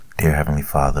Heavenly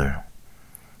Father,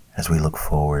 as we look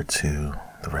forward to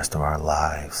the rest of our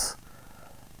lives,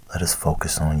 let us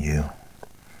focus on you.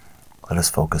 Let us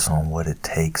focus on what it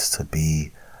takes to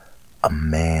be a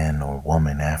man or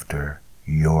woman after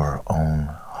your own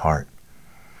heart.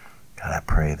 God, I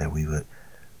pray that we would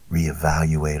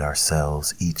reevaluate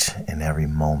ourselves each and every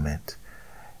moment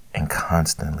and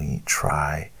constantly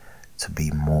try to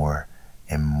be more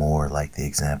and more like the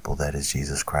example that is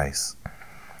Jesus Christ.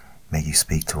 May you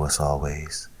speak to us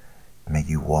always. May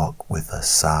you walk with us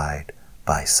side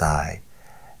by side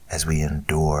as we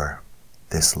endure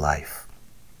this life.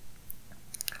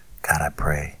 God, I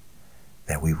pray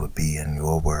that we would be in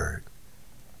your word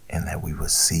and that we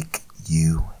would seek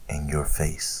you and your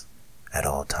face at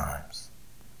all times.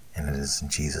 And it is in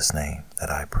Jesus' name that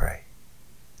I pray.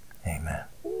 Amen.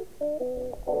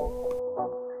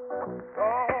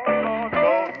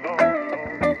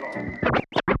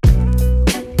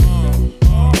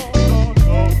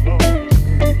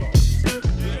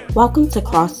 Welcome to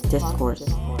Cross Discourse,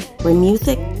 where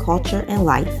music, culture, and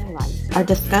life are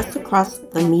discussed across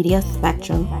the media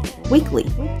spectrum weekly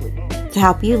to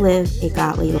help you live a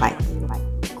godly life.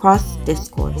 Cross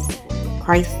Discourse.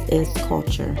 Christ is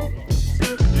culture.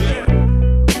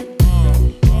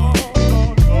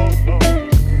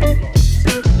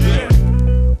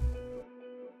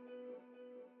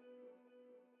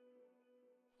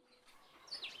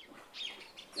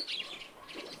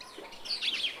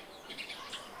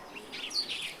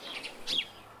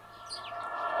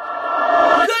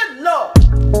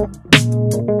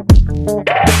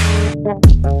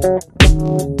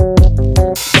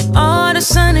 Oh, the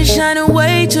sun is shining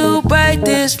way too bright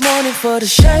this morning for the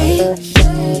shade.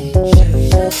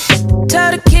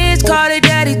 Tell the kids, call their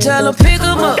daddy, tell them pick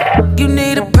them up, you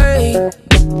need a break.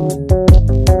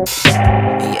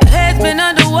 Your head's been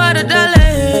underwater,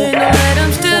 darling, don't let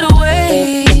them steal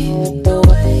away.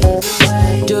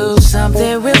 Do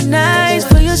something real nice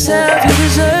for yourself, you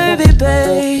deserve it,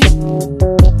 babe.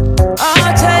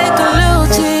 I'll take a little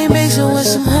tea, mix it with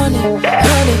some honey,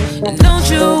 and don't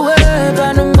you worry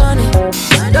about the money.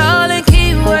 Darling,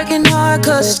 keep working hard,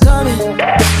 cause it's coming.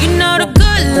 You know the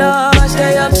good Lord,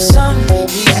 stay up to something.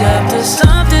 He's up to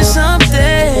something,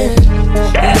 something.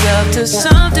 He's up to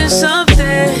something,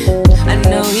 something. I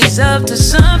know he's up to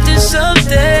something,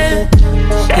 something.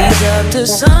 He's up to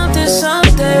something,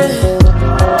 something.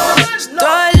 Throw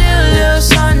a little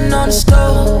something on the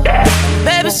stove.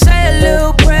 Baby, say a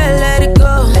little prayer, let it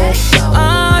go.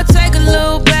 Take a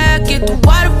little back, get the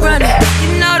water running.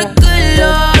 You know the good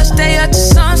Lord, stay up to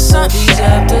something. He's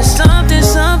up to something,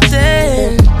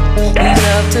 something. He's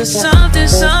up to something,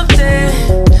 something.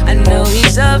 I know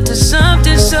he's up to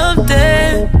something,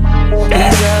 something.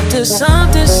 He's up to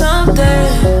something, something.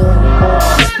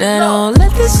 Now don't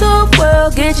let this whole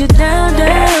world get you down,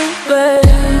 down,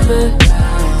 baby.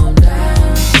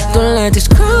 Don't let this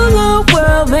cruel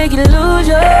world make you lose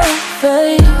your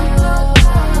faith.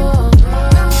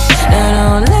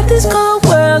 Now don't let this cold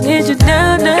world get you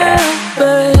down, down,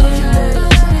 babe.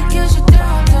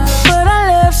 But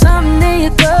I left something in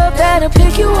your cup that'll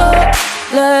pick you up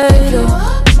later.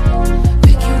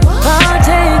 I'll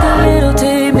take a little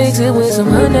tea, mix it with some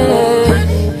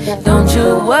honey. Don't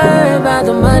you worry about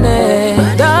the money.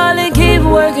 Darling, keep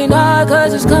working hard,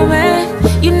 cause it's coming.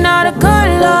 You know the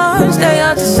good Lord, stay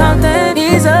up to something.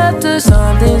 He's up to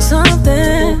something,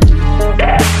 something.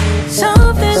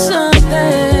 Something,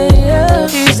 something, yeah.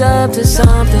 He's up to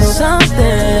something,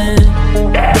 something.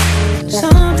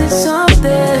 Something,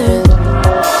 something.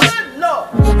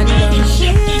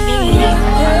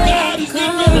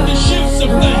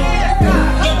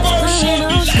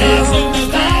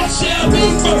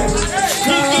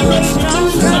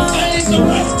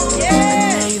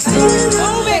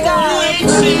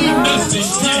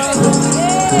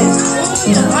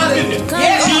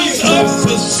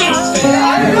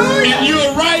 And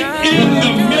you're right in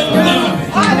the middle of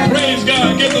it. Praise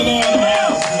God. Give the Lord a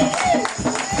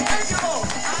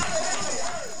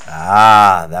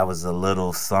That was a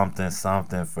little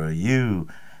something for you.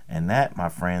 And that, my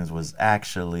friends, was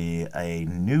actually a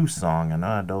new song. I know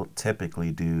I don't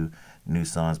typically do new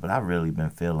songs, but I've really been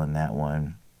feeling that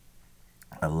one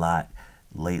a lot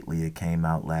lately. It came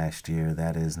out last year.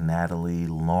 That is Natalie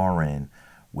Lauren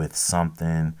with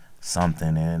Something.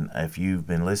 And if you've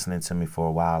been listening to me for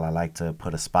a while, I like to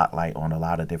put a spotlight on a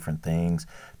lot of different things,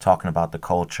 talking about the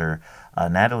culture.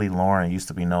 Natalie Lauren used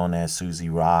to be known as Susie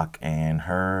Rock, and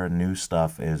her new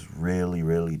stuff is really,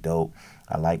 really dope.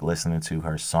 I like listening to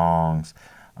her songs,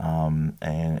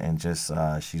 and just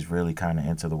she's really kind of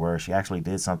into the word. She actually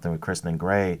did something with Kristen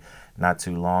Gray not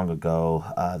too long ago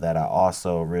that I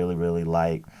also really, really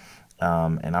like.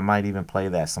 And I might even play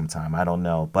that sometime. I don't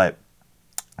know. But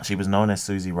she was known as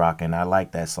Susie Rock, and I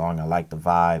like that song. I like the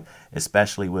vibe,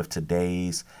 especially with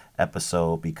today's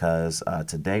episode, because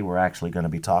today we're actually going to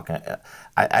be talking.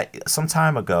 Some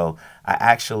time ago, I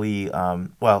actually,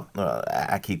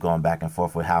 I keep going back and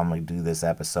forth with how I'm going to do this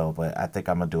episode, but I think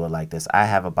I'm going to do it like this. I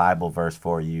have a Bible verse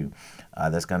for you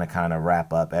that's going to kind of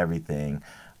wrap up everything.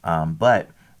 But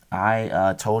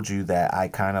I told you that I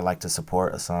kind of like to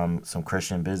support some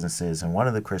Christian businesses, and one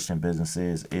of the Christian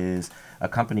businesses is a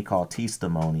company called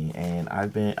Testimony, and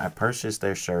I purchased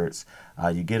their shirts.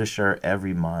 You get a shirt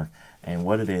every month, and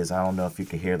what it is, I don't know if you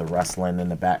can hear the rustling in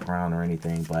the background or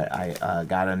anything, but I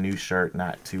got a new shirt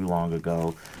not too long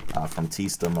ago from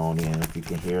Testimony, and if you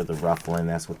can hear the ruffling,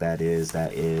 that's what that is.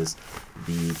 That is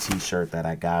the T-shirt that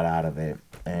I got out of it,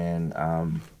 and I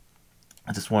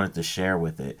just wanted to share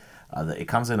with it. It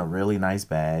comes in a really nice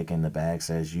bag, and the bag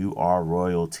says "You are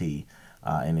royalty,"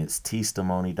 and it's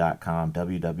testimony.com,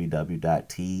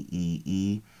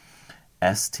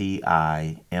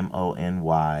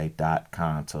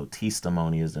 www.teestimony.com. So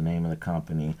Testimony is the name of the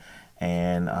company,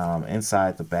 and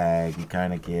inside the bag you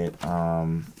kind of get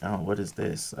what is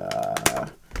this?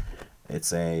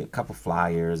 It's a couple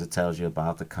flyers. It tells you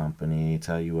about the company,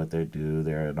 tell you what they do.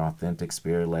 They're an authentic,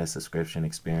 spirit-led subscription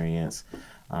experience.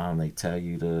 They tell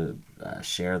you to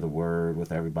share the word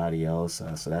with everybody else,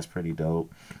 so that's pretty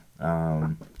dope.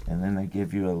 And then they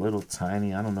give you a little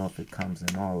tiny, I don't know if it comes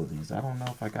in all of these. I don't know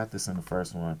if I got this in the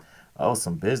first one. Oh,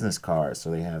 some business cards. So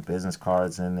they have business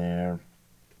cards in there.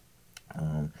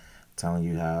 Telling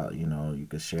you how, you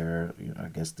could share, I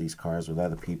guess, these cards with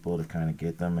other people to kind of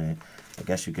get them. And I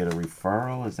guess you get a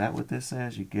referral. Is that what this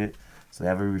says? So they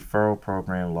have a referral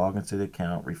program. Log into the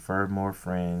account, refer more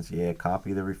friends. Yeah,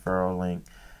 copy the referral link.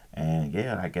 And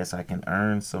yeah, I guess I can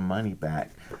earn some money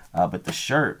back. But the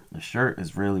shirt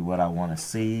is really what I want to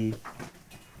see.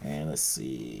 And let's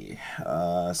see.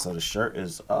 So the shirt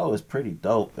is, it's pretty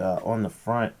dope. On the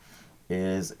front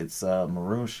it's a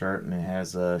maroon shirt, and it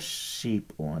has a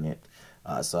sheep on it.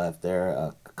 So if they're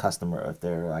a customer, if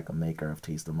they're like a maker of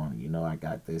Testimony, I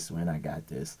got this when I got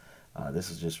this. This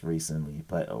is just recently,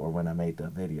 or when I made the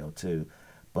video too.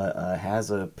 But it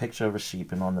has a picture of a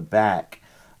sheep, and on the back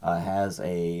has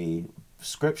a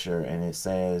scripture, and it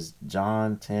says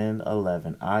John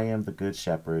 10:11. I am the good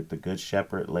shepherd. The good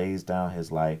shepherd lays down his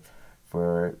life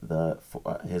for the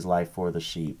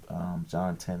sheep.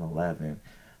 John 10:11.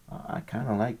 I kind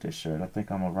of like this shirt. I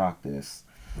think I'm gonna rock this.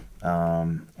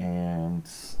 And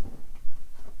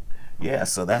yeah,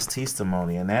 so that's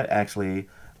Testimony, and that actually.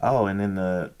 And then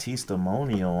the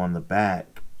testimonial on the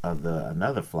back of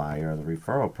another flyer, the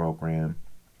referral program,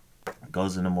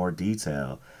 goes into more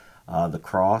detail. The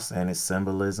cross and its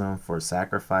symbolism for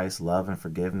sacrifice, love, and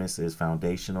forgiveness is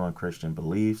foundational in Christian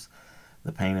beliefs.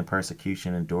 The pain and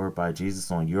persecution endured by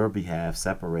Jesus on your behalf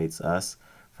separates us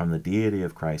from the deity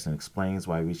of Christ and explains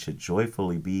why we should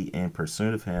joyfully be in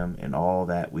pursuit of him in all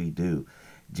that we do.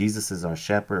 Jesus is our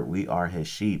shepherd. We are his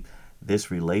sheep.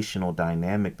 This relational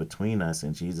dynamic between us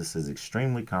and Jesus is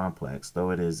extremely complex,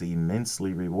 though it is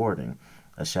immensely rewarding.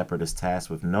 A shepherd is tasked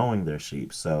with knowing their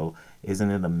sheep. So isn't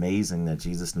it amazing that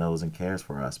Jesus knows and cares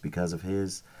for us? Because of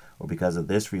this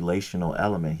relational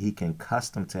element, he can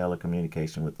custom tailor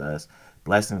communication with us,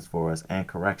 blessings for us, and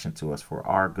correction to us for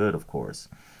our good, of course.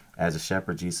 As a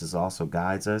shepherd, Jesus also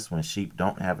guides us. When sheep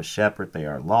don't have a shepherd, they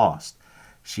are lost.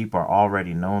 Sheep are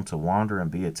already known to wander and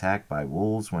be attacked by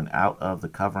wolves when out of the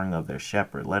covering of their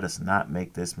shepherd. Let us not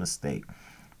make this mistake.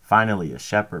 Finally, a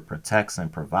shepherd protects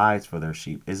and provides for their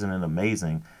sheep. Isn't it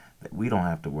amazing that we don't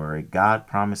have to worry? God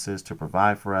promises to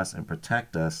provide for us and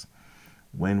protect us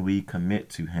when we commit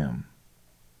to him.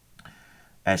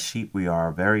 As sheep, we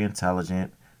are very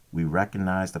intelligent. We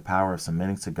recognize the power of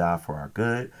submitting to God for our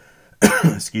good.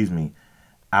 Excuse me.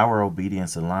 Our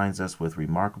obedience aligns us with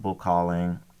remarkable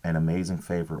calling and amazing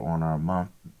favor on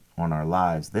our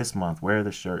lives. This month, wear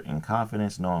the shirt in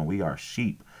confidence, knowing we are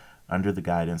sheep under the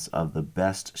guidance of the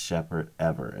best shepherd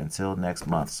ever. Until next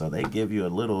month. So they give you a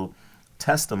little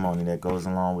testimony that goes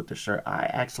along with the shirt. I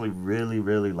actually really,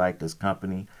 really like this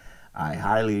company. I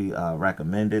highly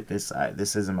recommend it. This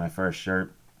isn't my first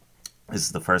shirt. This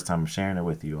is the first time I'm sharing it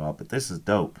with you all, but this is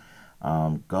dope.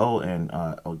 Go and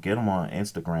get them on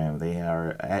Instagram. They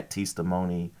are at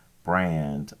Testimony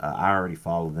Brand. I already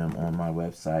follow them on my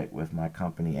website with my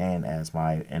company and as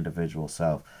my individual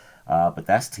self. But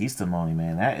that's Testimony,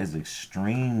 man. That is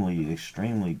extremely,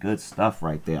 extremely good stuff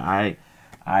right there.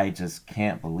 I just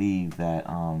can't believe that,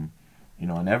 and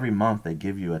every month they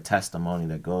give you a testimony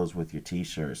that goes with your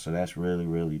t-shirt. So that's really,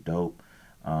 really dope.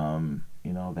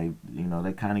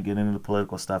 They kind of get into the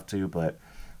political stuff too, but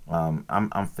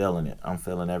I'm feeling it. I'm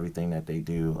feeling everything that they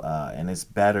do, and it's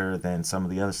better than some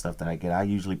of the other stuff that I get. I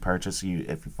usually purchase, you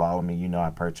if you follow me, you know I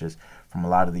purchase from a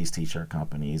lot of these t-shirt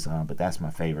companies, but that's my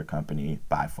favorite company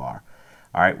by far.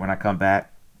 All right, when I come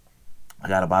back, I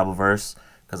got a Bible verse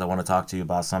because I want to talk to you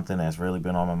about something that's really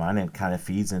been on my mind and kind of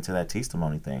feeds into that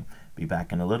testimony thing. Be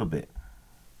back in a little bit.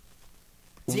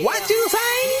 What you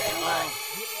say?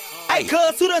 Hey,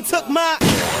 cuz who done took my...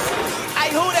 Hey,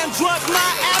 who done drunk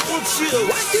my apple juice?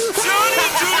 What you say?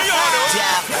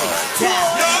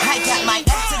 I got my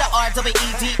F to the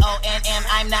R-W-E-D-O-N-M.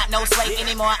 I'm not no slave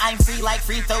anymore. I'm free like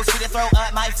free throws. Free to throw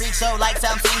up my freak show like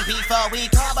something before we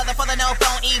call brother for the no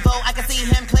phone Evo. I can see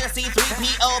him clear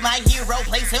C3PO. My hero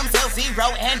plays himself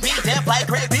zero and beat death like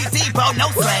Craig B. Debo. No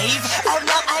slave. Oh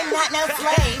no, I'm not no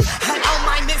slave. I'm on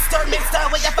my Mr.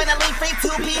 We're definitely free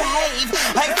to behave.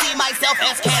 I see myself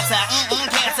as cancer.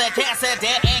 Cancer.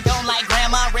 Dead and gone like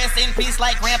grandma. Rest in peace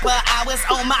like grandpa. I was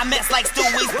on my mess like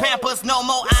Stewie's Pampers. No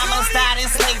more, I'm a star in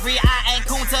slavery. I ain't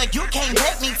Kunta. You can't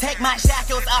break me. Take my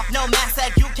shackles off. No master.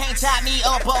 You can't chop me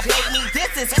up or fake me.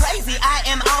 This is crazy. I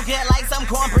am all good like some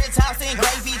cornbread tossed in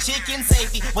gravy. Chicken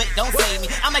safety. Wait, don't save me.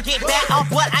 I'ma get back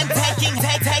off what I'm taking.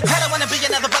 Take. I don't wanna be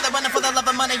another brother running for the love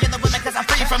of money and the women cause I'm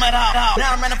free from it all.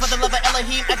 Now I'm running for the love of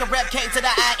Elohim. I can rep K to the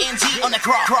I-N-G on the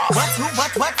cross.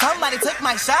 What? Somebody took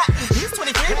my shot. He's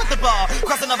 23 with the ball.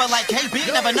 Crossing over like KB,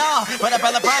 never know. But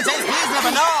about LeBron James, please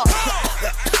never know.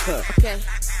 Okay.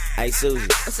 Hey, Susie.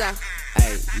 What's up?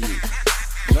 Hey,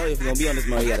 you know if you're gonna be on this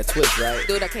money, you gotta twist, right?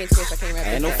 Dude, I can't twist. I can't rap.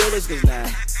 Ain't no foolishness now.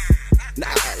 Let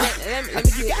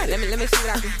me see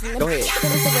what I can. Go ahead.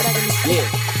 Let me see what I can. Yeah.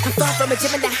 I'm far from a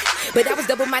Gemini, but I was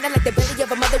double-minded like the belly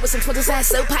of a mother with some twins eyes.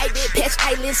 So pirate, patch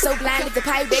eyelids, so blind with the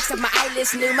pirates of my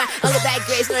eyelids. Knew my underbag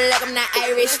grace, no like I'm not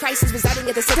Irish. Crisis residing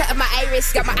at the center of my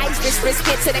iris. Got my eyes wrist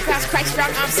hit to the cross, Christ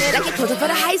strong arms in. Like it pulled for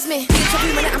the Heisman.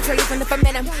 Every minute I'm trading from the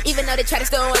momentum, even though they try to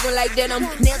stone wasn't like denim.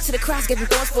 Nailed to the cross, gave him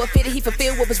thorns for a fit. He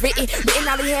fulfilled what was written.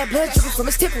 All he had blood dripping from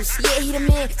his temples. Yeah, he the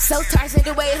man. So Tarzan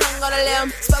the way he hung on a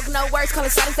limb. Spoke no words, calling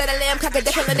silence that a lamb. Cock a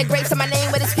deck in the grapes on my name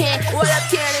with his pen. What up,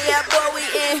 Kenny? Yeah, boy, we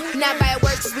in. Not by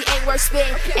words, cause we ain't worth spit.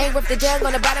 Ain't worth the dung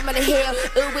on the bottom of the hill.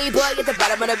 Ooh, we boy at the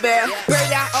bottom of the barrel. Bird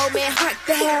out, old man, hunt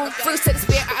the hell. Fruits to the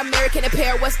spirit, our American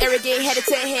apparel. What's arrogant, headed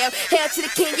to hell. Hell to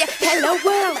the king, yeah, hello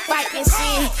world. Fighting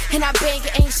sin, and I bang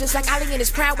anxious like Ali in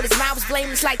his pride with his mind was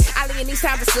blameless. Like Ali in these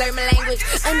times to slur my language.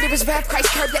 Under his wrath,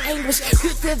 Christ curbed the anguish.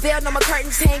 Grip the veil, no more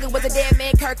curtains hanging. With a dead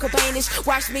man, Kurt Cobain-ish.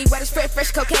 Watch me, where this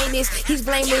fresh cocaine is. He's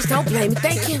blameless, don't blame me,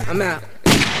 thank you. I'm out.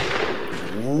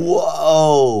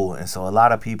 Whoa. And so a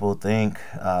lot of people think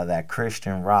that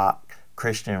Christian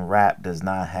rap does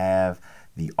not have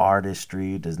the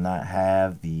artistry, does not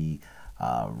have the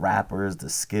rappers, the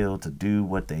skill to do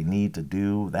what they need to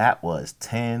do. That was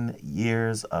 10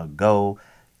 years ago.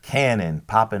 Cannon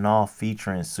popping off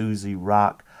featuring Susie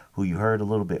Rock, who you heard a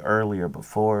little bit earlier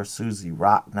before. Susie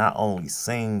Rock not only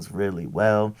sings really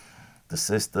well, the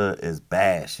sister is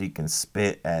bad. She can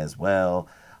spit as well.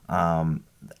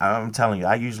 I'm telling you,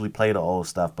 I usually play the old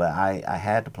stuff, but I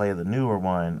had to play the newer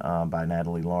one by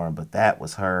Natalie Lauren, but that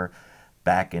was her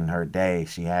back in her day.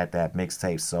 She had that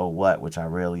mixtape So What, which I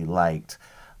really liked.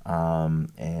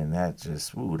 And that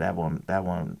just, that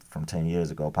one from 10 years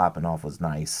ago popping off was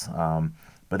nice.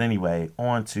 But anyway,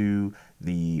 on to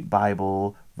the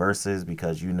Bible verses,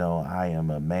 because you know I am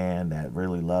a man that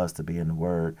really loves to be in the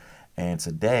Word. And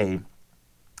today,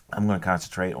 I'm going to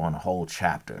concentrate on a whole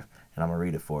chapter, and I'm going to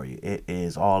read it for you. It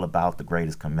is all about the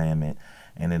greatest commandment,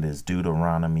 and it is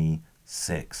Deuteronomy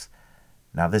 6.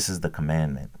 Now this is the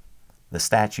commandment, the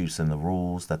statutes and the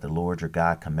rules that the Lord your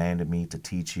God commanded me to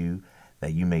teach you,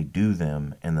 that you may do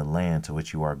them in the land to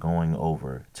which you are going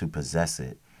over to possess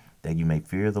it, that you may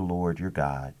fear the Lord your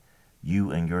God, you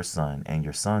and your son and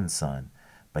your son's son,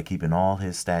 by keeping all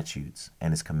his statutes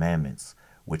and his commandments,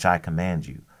 which I command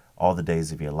you, all the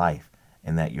days of your life,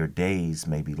 and that your days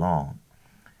may be long.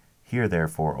 Hear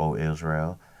therefore, O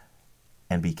Israel,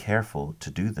 and be careful to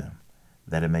do them,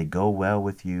 that it may go well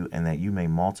with you, and that you may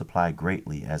multiply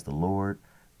greatly, as the Lord,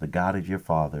 the God of your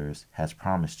fathers, has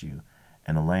promised you,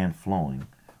 in a land flowing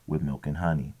with milk and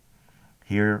honey.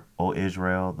 Hear, O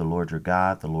Israel, the Lord your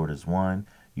God, the Lord is one.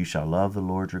 You shall love the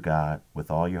Lord your God with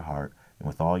all your heart, and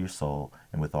with all your soul,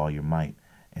 and with all your might.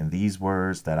 And these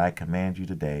words that I command you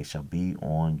today shall be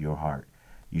on your heart.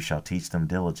 You shall teach them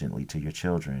diligently to your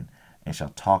children, and shall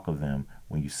talk of them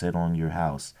when you sit on your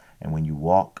house, and when you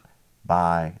walk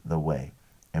by the way,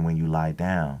 and when you lie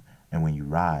down, and when you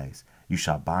rise. You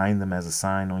shall bind them as a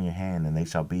sign on your hand, and they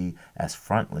shall be as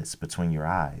frontlets between your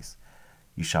eyes.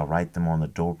 You shall write them on the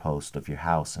doorpost of your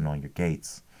house and on your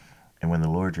gates. And when the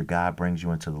Lord your God brings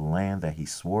you into the land that he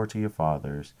swore to your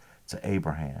fathers to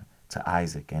Abraham, to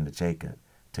Isaac, and to Jacob,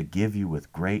 to give you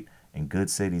with great and good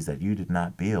cities that you did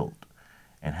not build,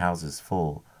 and houses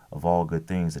full of all good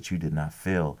things that you did not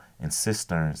fill, and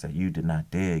cisterns that you did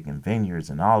not dig, and vineyards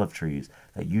and olive trees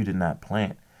that you did not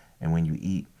plant. And when you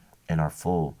eat and are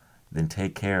full, then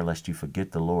take care lest you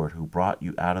forget the Lord who brought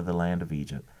you out of the land of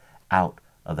Egypt, out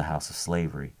of the house of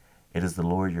slavery. It is the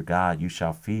Lord your God you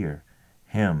shall fear.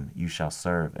 Him you shall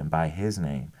serve, and by his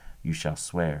name you shall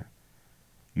swear.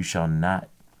 You shall not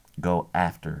go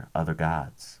after other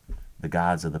gods, the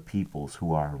gods of the peoples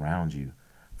who are around you.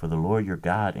 For the Lord your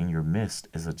God in your midst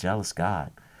is a jealous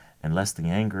God, and lest the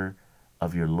anger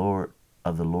of the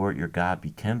Lord your God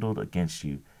be kindled against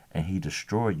you, and he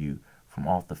destroy you from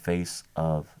off the face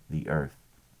of the earth.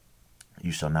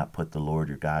 You shall not put the Lord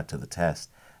your God to the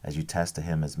test, as you tested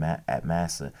him at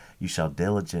Massa. You shall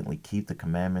diligently keep the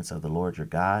commandments of the Lord your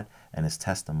God, and his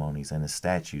testimonies and his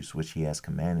statutes which he has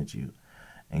commanded you.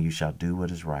 And you shall do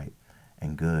what is right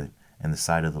and good in the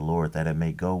sight of the Lord, that it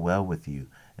may go well with you,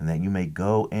 and that you may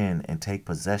go in and take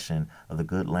possession of the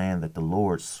good land that the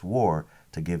Lord swore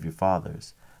to give your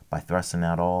fathers, by thrusting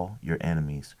out all your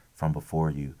enemies from before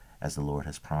you, as the Lord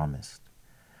has promised.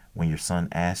 When your son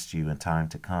asks you in time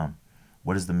to come,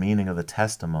 what is the meaning of the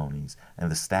testimonies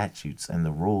and the statutes and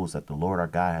the rules that the Lord our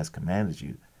God has commanded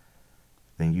you?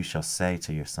 Then you shall say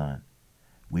to your son,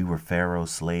 we were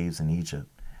Pharaoh's slaves in Egypt,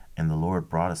 and the Lord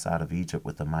brought us out of Egypt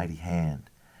with a mighty hand.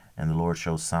 And the Lord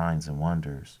showed signs and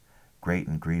wonders, great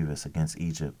and grievous, against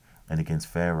Egypt and against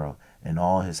Pharaoh and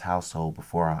all his household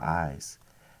before our eyes.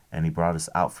 And he brought us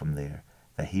out from there,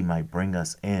 that he might bring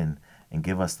us in and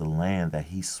give us the land that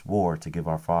he swore to give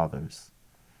our fathers.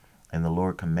 And the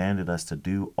Lord commanded us to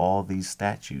do all these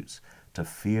statutes, to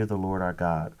fear the Lord our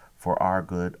God for our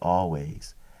good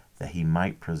always, that he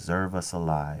might preserve us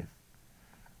alive,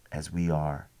 as we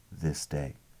are this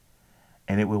day.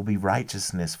 And it will be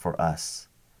righteousness for us,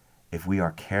 if we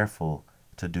are careful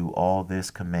to do all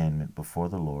this commandment before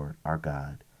the Lord our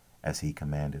God, as he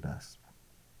commanded us.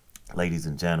 Ladies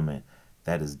and gentlemen,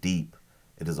 that is deep.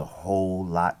 It is a whole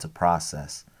lot to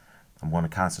process. I'm going to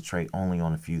concentrate only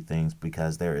on a few things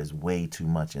because there is way too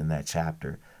much in that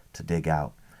chapter to dig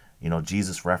out. You know,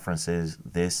 Jesus references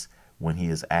this when he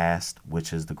is asked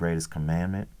which is the greatest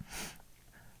commandment.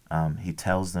 He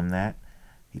tells them that.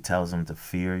 He tells them to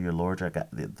fear your Lord your God,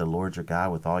 the Lord your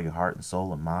God, with all your heart and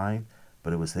soul and mind.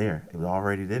 But it was there. It was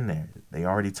already in there. They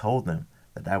already told them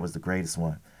that that was the greatest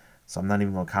one. So I'm not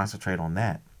even going to concentrate on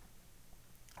that.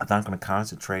 I'm not going to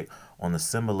concentrate on the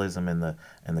symbolism and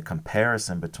the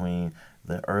comparison between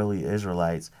the early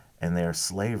Israelites and their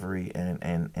slavery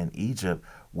in Egypt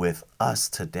with us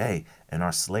today and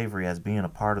our slavery as being a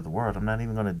part of the world. I'm not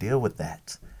even going to deal with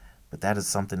that. But that is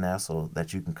something also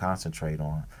that you can concentrate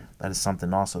on. That is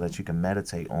something also that you can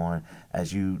meditate on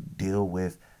as you deal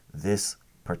with this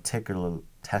particular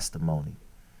testimony.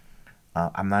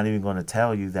 I'm not even going to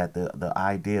tell you that the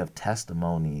idea of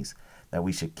testimonies, that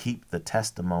we should keep the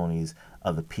testimonies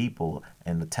of the people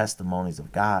and the testimonies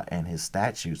of God and his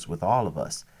statutes with all of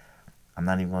us. I'm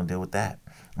not even going to deal with that.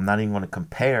 I'm not even going to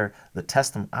compare the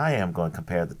testimony. I am going to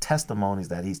compare the testimonies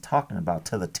that he's talking about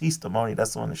to the testimony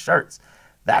that's on the shirts.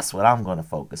 That's what I'm going to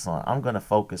focus on. I'm going to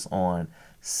focus on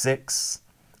 6,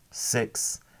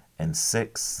 6, and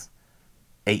 6,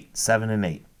 8, 7, and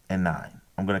 8, and 9.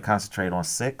 I'm going to concentrate on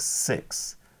 6,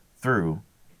 6 through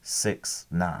 6,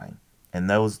 9. And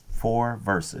those 4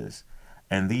 verses.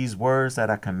 And these words that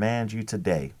I command you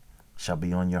today shall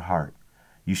be on your heart.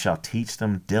 You shall teach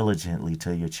them diligently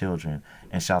to your children,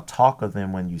 and shall talk of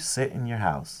them when you sit in your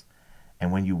house,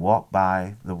 and when you walk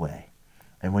by the way,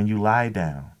 and when you lie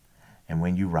down, and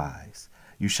when you rise.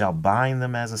 You shall bind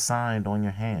them as a sign on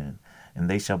your hand, and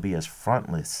they shall be as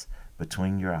frontlets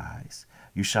between your eyes.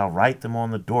 You shall write them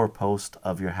on the doorpost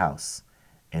of your house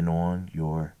and on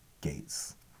your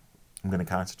gates. I'm going to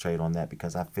concentrate on that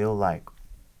because I feel like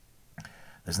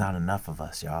there's not enough of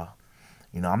us, y'all.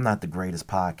 You know, I'm not the greatest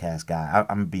podcast guy.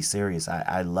 I'm going to be serious.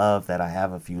 I love that I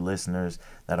have a few listeners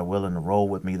that are willing to roll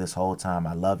with me this whole time.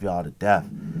 I love y'all to death,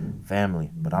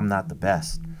 family, but I'm not the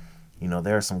best. You know,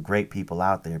 there are some great people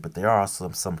out there, but there are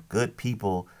also some good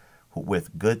people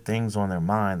with good things on their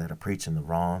mind that are preaching the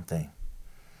wrong thing.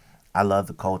 I love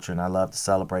the culture, and I love to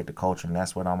celebrate the culture, and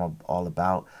that's what I'm all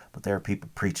about. But there are people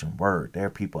preaching word. There are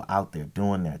people out there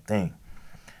doing their thing.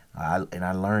 I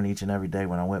learn each and every day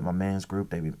when I'm with my men's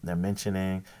group. They're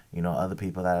mentioning, you know, other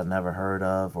people that I've never heard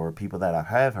of, or people that I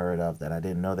have heard of that I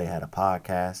didn't know they had a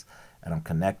podcast, and I'm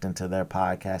connecting to their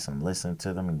podcast. I'm listening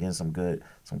to them and getting some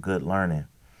good learning.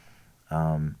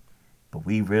 But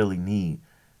we really need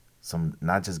some,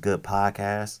 not just good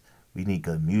podcasts. We need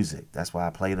good music. That's why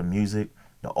I play the music.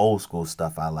 The old school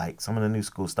stuff I like. Some of the new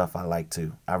school stuff I like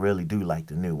too. I really do like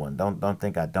the new one. Don't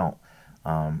think I don't.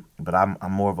 But I'm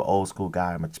more of an old school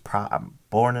guy. I'm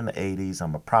born in the 80s.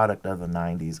 I'm a product of the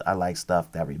 90s. I like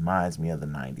stuff that reminds me of the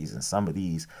 90s. And some of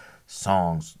these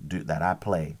songs that I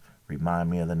play remind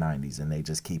me of the 90s, and they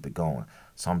just keep it going.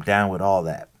 So I'm down with all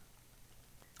that.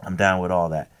 And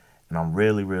I'm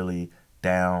really, really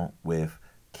down with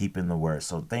keeping the word.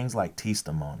 So things like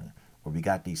Testimony, where we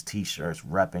got these T-shirts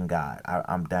repping God.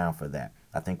 I'm down for that.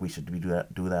 I think we should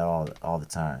do that all the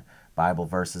time. Bible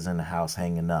verses in the house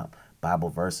hanging up. Bible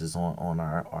verses on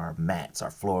our mats,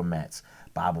 our floor mats.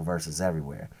 Bible verses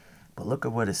everywhere. But look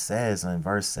at what it says in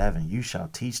verse 7. You shall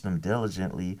teach them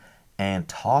diligently and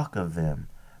talk of them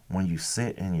when you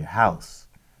sit in your house,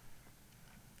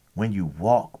 when you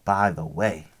walk by the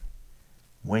way,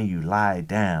 when you lie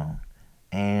down,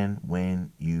 and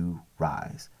when you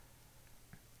rise.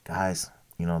 Guys,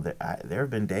 there have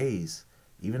been days,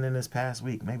 even in this past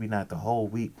week, maybe not the whole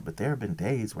week, but there have been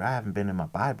days where I haven't been in my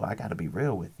Bible. I got to be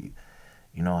real with you.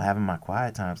 Having my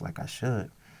quiet times like I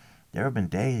should. There have been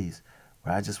days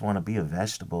where I just want to be a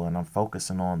vegetable and I'm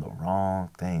focusing on the wrong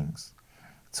things.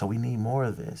 So we need more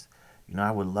of this. I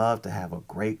would love to have a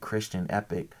great Christian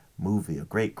epic movie, a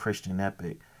great Christian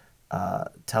epic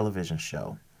television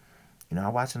show. I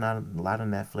watch a lot of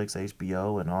Netflix,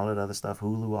 HBO, and all that other stuff,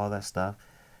 Hulu, all that stuff.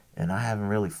 And I haven't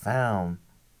really found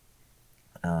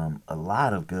a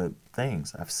lot of good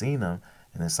things. I've seen them,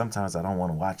 and then sometimes I don't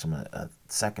want to watch them a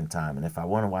second time. And if I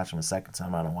want to watch them a second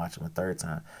time, I don't watch them a third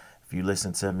time. If you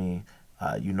listen to me,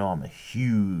 I'm a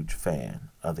huge fan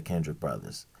of the Kendrick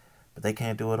brothers. But they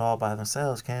can't do it all by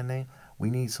themselves, can they? We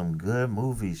need some good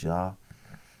movies, y'all.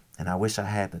 And I wish I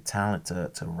had the talent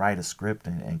to write a script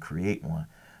and create one.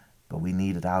 But we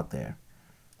need it out there.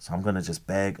 So I'm going to just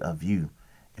beg of you,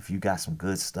 if you got some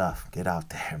good stuff, get out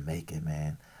there and make it,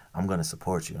 man. I'm going to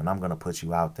support you, and I'm going to put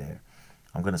you out there.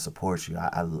 I'm going to support you.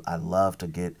 I love to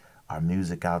get our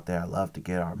music out there. I love to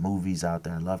get our movies out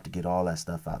there. I love to get all that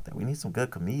stuff out there. We need some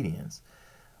good comedians.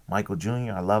 Michael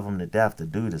Jr., I love him to death. The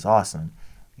dude is awesome.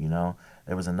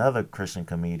 There was another Christian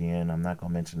comedian. I'm not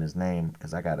going to mention his name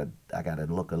because I gotta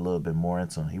look a little bit more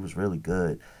into him. He was really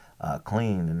good,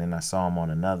 clean. And then I saw him on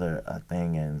another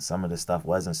thing, and some of the stuff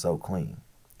wasn't so clean.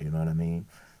 You know what I mean?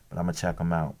 But I'm going to check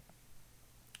him out.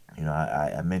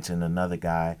 I mentioned another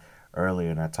guy earlier,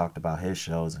 and I talked about his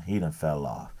shows, and he done fell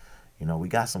off. We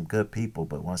got some good people,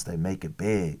 but once they make it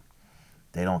big,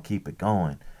 they don't keep it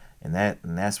going. And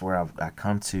that's where I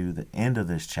come to the end of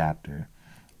this chapter,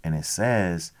 and it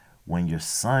says, when your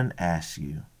son asks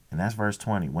you, and that's verse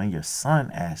 20, when your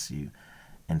son asks you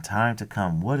in time to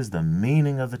come, what is the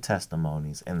meaning of the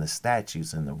testimonies and the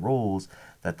statutes and the rules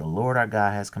that the Lord our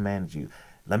God has commanded you?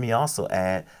 Let me also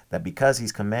add that because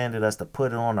he's commanded us to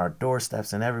put it on our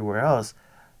doorsteps and everywhere else,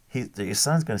 your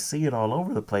son's going to see it all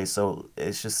over the place. So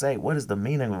it should say, what is the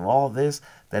meaning of all this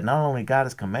that not only God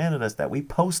has commanded us, that we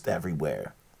post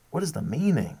everywhere? What is the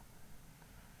meaning?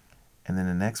 And then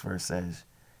the next verse says,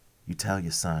 you tell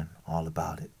your son all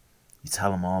about it. You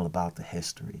tell him all about the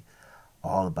history,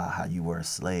 all about how you were a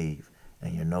slave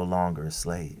and you're no longer a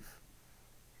slave.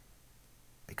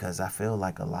 Because I feel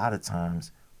like a lot of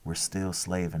times we're still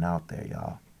slaving out there,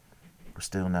 y'all. We're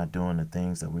still not doing the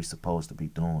things that we're supposed to be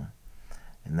doing.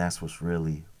 And that's what's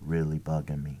really, really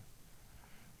bugging me.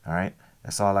 All right?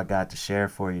 That's all I got to share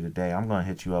for you today. I'm going to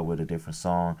hit you up with a different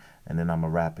song, and then I'm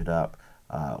going to wrap it up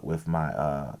with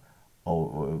my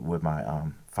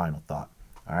final thought.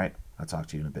 All right? I'll talk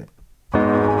to you in a bit.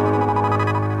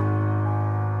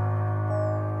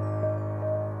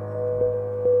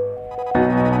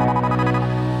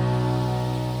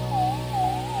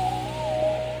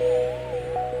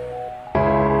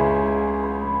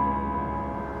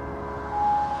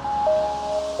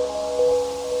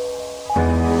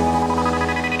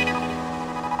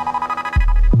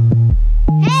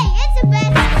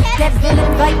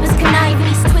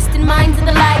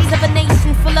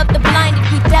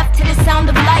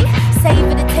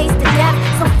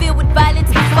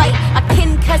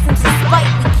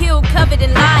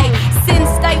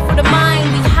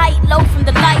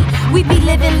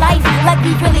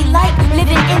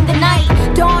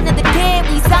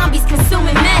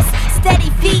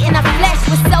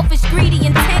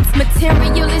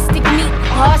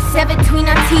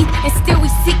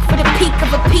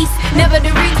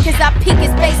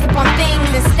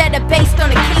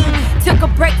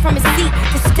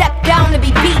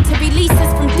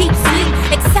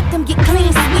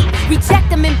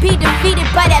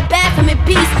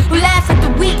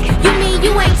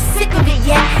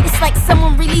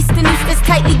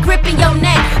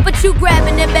 You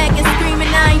grabbing their bag and screaming,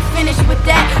 I ain't ain't finished with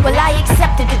that. Well, I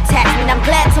accepted detachment. I'm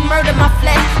glad to murder my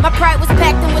flesh. My pride was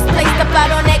packed and was placed up out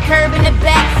on that curb in the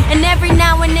back. And every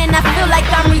now and then I feel like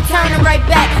I'm returning right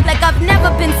back. Like I've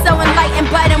never been so enlightened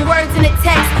by them words in the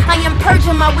text. I am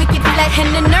purging my wicked flesh.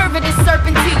 And the nerve of the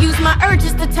serpent to use my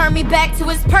urges to turn me back to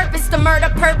his purpose. The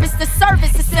murder purpose, the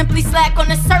service is simply slack on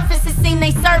the surface. It seem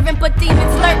they serving, but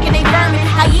demons lurking, they vermin.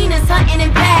 Hyenas hunting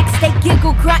in packs. They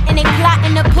giggle, grunting, they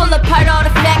plotting to pull apart all the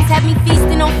facts. Have me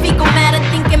feasting on fecal matter,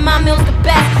 thinking my meal's the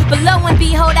best. But lo and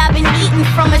behold, I've been eating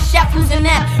from a chef who's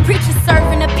inept. Preachers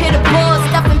serving a pit of bulls,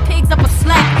 stuffing pigs up a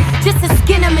slack. Just to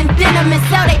skin them and thin them and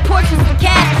sell they portions for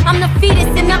cash. I'm the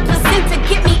fetus in the placenta,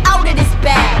 get me out of this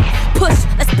bag. Push,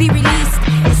 let's be released,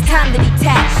 it's time to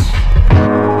detach.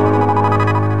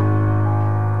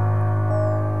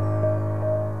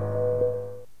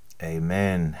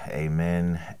 Amen,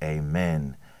 amen,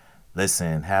 amen.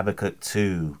 Listen, Habakkuk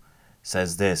 2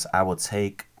 says this: I will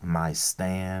take my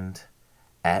stand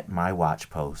at my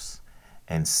watchpost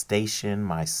and station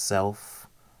myself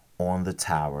on the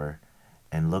tower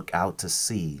and look out to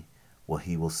see what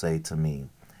he will say to me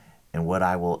and what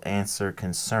I will answer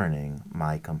concerning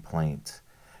my complaint.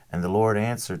 And the Lord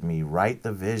answered me, write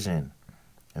the vision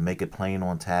and make it plain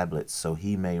on tablets, so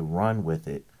he may run with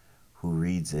it who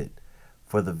reads it.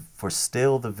 For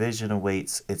still the vision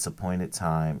awaits its appointed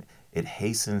time. It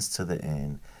hastens to the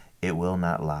end. It will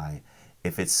not lie.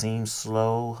 If it seems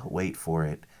slow, wait for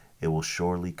it. It will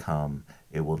surely come.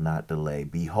 It will not delay.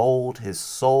 Behold, his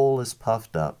soul is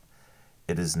puffed up.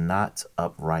 It is not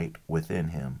upright within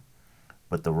him.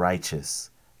 But the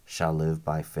righteous shall live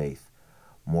by faith.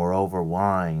 Moreover,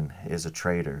 wine is a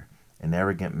traitor, an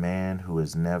arrogant man who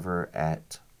is never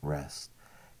at rest.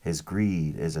 His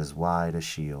greed is as wide as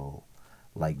Sheol.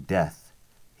 Like death,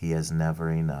 he has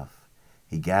never enough.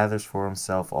 He gathers for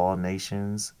himself all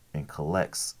nations and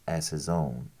collects as his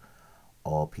own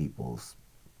all peoples.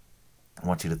 I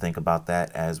want you to think about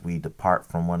that as we depart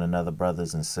from one another,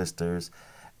 brothers and sisters.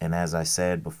 And as I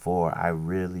said before, I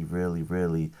really, really,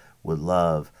 really would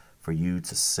love for you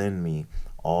to send me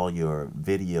all your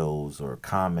videos or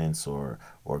comments or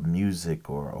music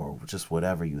or just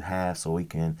whatever you have, so we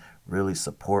can really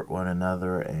support one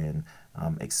another and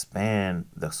expand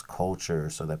this culture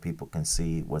so that people can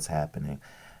see what's happening.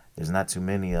 There's not too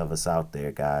many of us out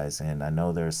there, guys, and I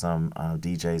know there's some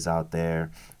DJs out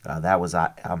there. That was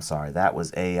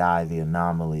AI, the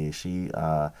Anomaly.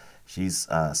 She's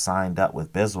signed up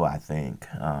with Bizzle, I think,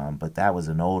 but that was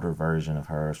an older version of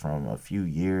hers from a few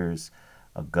years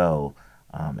ago,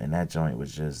 and that joint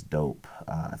was just dope.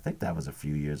 I think that was a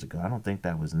few years ago. I don't think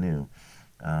that was new.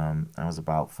 That was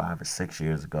about 5 or 6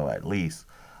 years ago at least.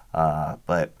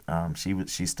 But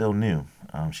she's still new.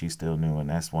 She's still new, and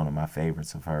that's one of my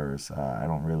favorites of hers. I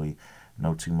don't really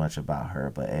know too much about her,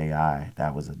 but AI,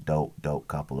 that was a dope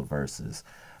couple of verses.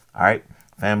 All right,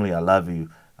 family, I love you.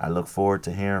 I look forward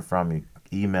to hearing from you.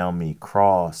 Email me,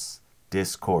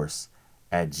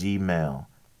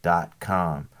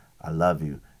 crossdiscourse@gmail.com. I love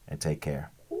you, and take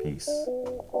care. Peace.